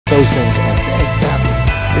those things also. Exactly.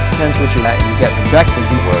 It depends what you get for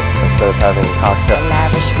breakfast work instead of having a cocktail. The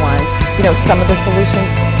lavish ones. You know, some of the solutions.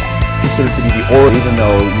 Considered to be the or even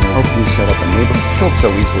though, hopefully set up a neighborhood killed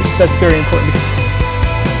so easily. That's very important.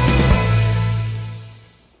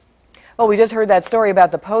 Well, we just heard that story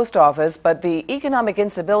about the post office, but the economic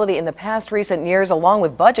instability in the past recent years, along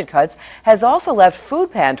with budget cuts, has also left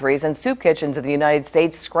food pantries and soup kitchens of the United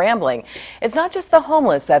States scrambling. It's not just the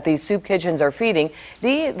homeless that these soup kitchens are feeding.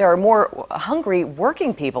 There are more hungry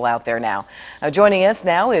working people out there now. Joining us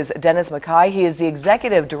now is Dennis Micai. He is the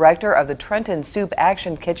executive director of the Trenton Soup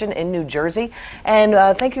Action Kitchen in New Jersey. And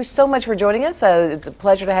thank you so much for joining us. It's a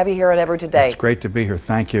pleasure to have you here on Ebru today. It's great to be here.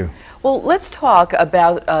 Thank you. Well, let's talk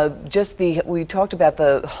about we talked about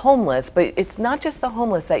the homeless, but it's not just the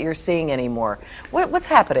homeless that you're seeing anymore. What's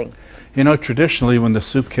happening? You know, traditionally when the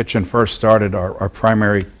soup kitchen first started, our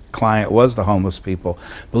primary client was the homeless people.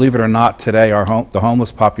 Believe it or not, today the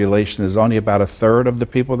homeless population is only about a third of the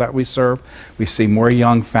people that we serve. We see more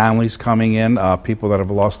young families coming in, people that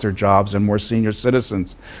have lost their jobs, and more senior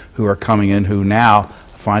citizens who are coming in who now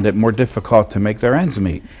find it more difficult to make their ends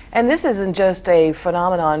meet. And this isn't just a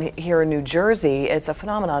phenomenon here in New Jersey, it's a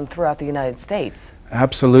phenomenon throughout the United States.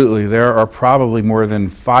 Absolutely. There are probably more than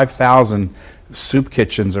 5,000 soup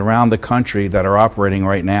kitchens around the country that are operating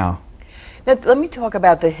right now. Now, let me talk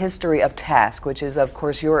about the history of TASK, which is, of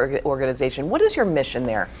course, your organization. What is your mission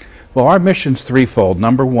there? Well, our mission's threefold.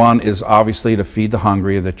 Number one is obviously to feed the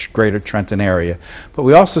hungry of the greater Trenton area, but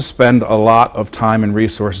we also spend a lot of time and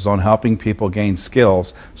resources on helping people gain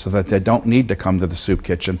skills so that they don't need to come to the soup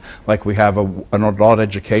kitchen. Like we have an adult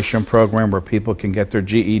education program where people can get their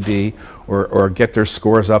GED or get their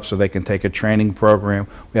scores up so they can take a training program.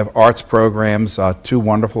 We have arts programs, two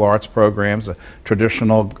wonderful arts programs, a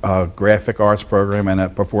traditional graphic arts program and a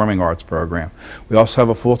performing arts program. We also have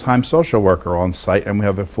a full-time social worker on site, and we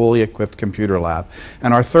have a fully equipped computer lab.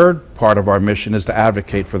 And our third part of our mission is to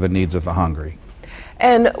advocate for the needs of the hungry.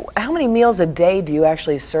 And how many meals a day do you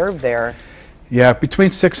actually serve there? Yeah,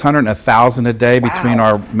 between 600 and 1,000 a day. Wow. Between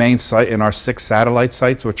our main site and our 6 satellite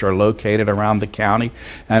sites, which are located around the county.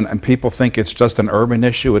 And people think it's just an urban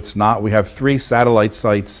issue. It's not. We have 3 satellite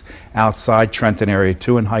sites outside Trenton area,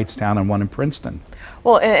 2 in Hightstown and 1 in Princeton.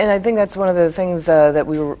 Well, and I think that's one of the things that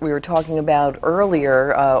we were talking about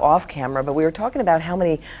earlier off camera, but we were talking about how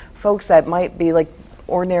many folks that might be like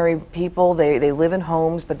ordinary people, they live in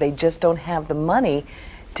homes, but they just don't have the money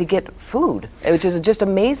to get food, which is just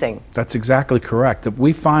amazing. That's exactly correct.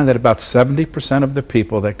 We find that about 70% of the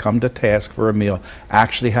people that come to TASK for a meal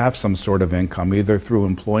actually have some sort of income, either through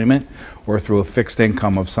employment or through a fixed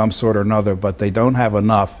income of some sort or another, but they don't have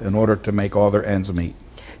enough in order to make all their ends meet.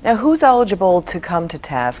 Now, who's eligible to come to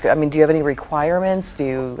TASK? I mean, do you have any requirements?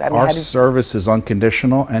 Our service is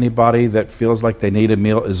unconditional. Anybody that feels like they need a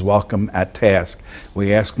meal is welcome at TASK.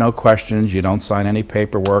 We ask no questions. You don't sign any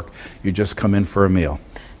paperwork. You just come in for a meal.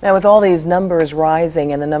 Now, with all these numbers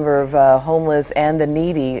rising and the number of homeless and the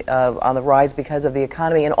needy on the rise because of the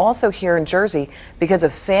economy, and also here in Jersey because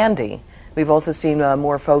of Sandy, we've also seen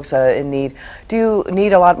more folks in need. Do you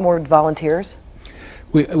need a lot more volunteers?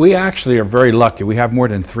 We actually are very lucky. We have more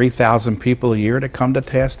than 3,000 people a year that come to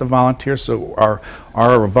TASK to volunteer, so our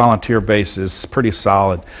volunteer base is pretty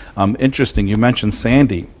solid. Interesting, you mentioned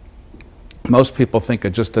Sandy. Most people think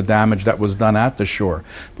of just the damage that was done at the shore,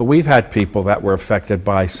 but we've had people that were affected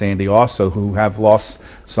by Sandy also who have lost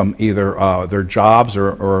some either their jobs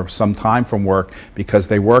or some time from work because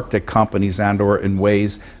they worked at companies and or in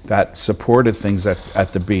ways that supported things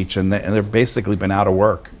at the beach, and they've basically been out of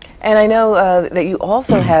work. And I know that you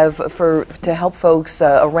also have, to help folks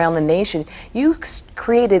around the nation, you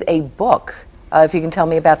created a book, if you can tell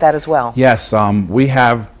me about that as well. Yes, we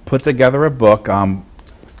have put together a book.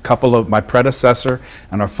 Couple of my predecessor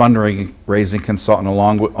and our fundraising consultant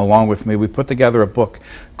along with me, we put together a book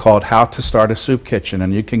called How to Start a Soup Kitchen,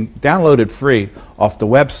 and you can download it free off the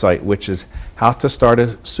website, which is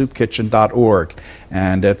howtostartasoupkitchen.org,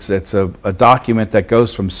 and it's a document that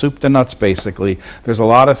goes from soup to nuts basically. There's a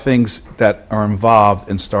lot of things that are involved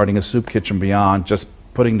in starting a soup kitchen beyond just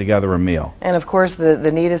putting together a meal. And of course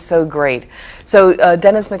the need is so great. So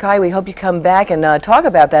Dennis Micai, we hope you come back and talk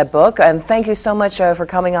about that book, and thank you so much for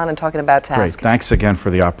coming on and talking about TASK. Great, thanks again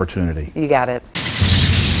for the opportunity. You got it.